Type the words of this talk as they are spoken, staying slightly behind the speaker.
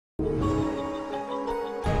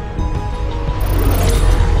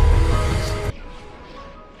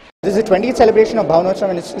This is the 20th celebration of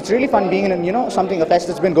Bhavanotsav, and it's really fun being in a fest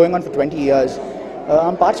that's been going on for 20 years.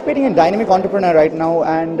 I'm participating in Dynamic Entrepreneur right now,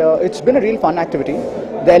 and it's been a real fun activity.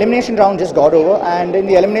 The elimination round just got over, and in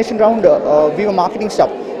the elimination round we were marketing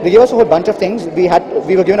stuff. They gave us a whole bunch of things. We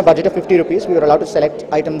were given a budget of 50 rupees. We were allowed to select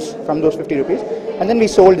items from those 50 rupees, and then we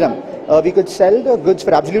sold them. We could sell the goods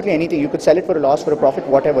for absolutely anything. You could sell it for a loss, for a profit,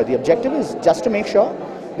 whatever. The objective is just to make sure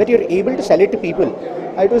that you're able to sell it to people.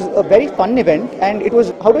 It was a very fun event, and it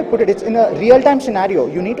was, how do I put it, it's in a real-time scenario.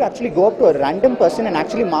 You need to actually go up to a random person and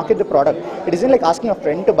actually market the product. It isn't like asking a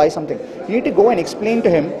friend to buy something. You need to go and explain to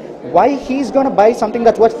him why he's going to buy something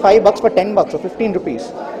that's worth $5 for 10 bucks or 15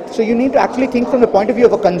 rupees. So you need to actually think from the point of view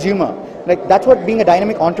of a consumer. Like, that's what being a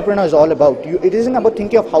dynamic entrepreneur is all about. It isn't about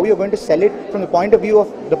thinking of how you're going to sell it from the point of view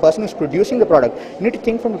of the person who's producing the product. You need to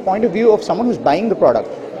think from the point of view of someone who's buying the product.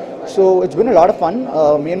 So it's been a lot of fun.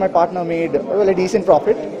 Me and my partner made a decent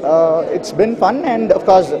profit. It's been fun, and of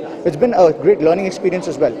course it's been a great learning experience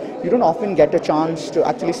as well. You don't often get a chance to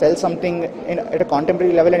actually sell something at a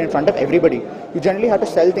contemporary level and in front of everybody. You generally have to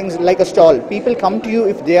sell things like a stall. People come to you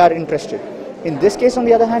if they are interested. In this case, on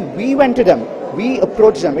the other hand, we went to them. We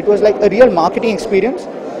approached them. It was like a real marketing experience.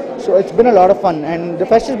 So it's been a lot of fun, and the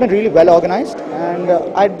fest has been really well organized, and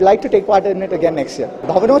I'd like to take part in it again next year.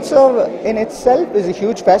 Bhavanotsav in itself is a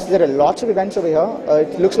huge fest. There are lots of events over here.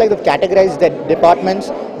 It looks like they've categorized the departments,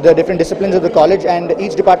 the different disciplines of the college, and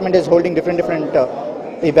each department is holding different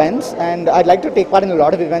events, and I'd like to take part in a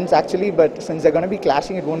lot of events actually, but since they're going to be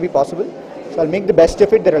clashing, it won't be possible. So I'll make the best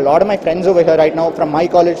of it. There are a lot of my friends over here right now from my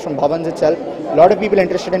college, from Bhavans itself. A lot of people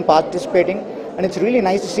interested in participating. And it's really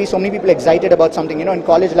nice to see so many people excited about something. In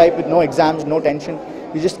college life with no exams, no tension,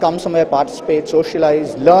 you just come somewhere, participate,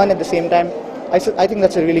 socialize, learn at the same time. I think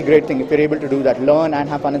that's a really great thing if you're able to do that, learn and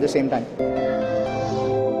have fun at the same time.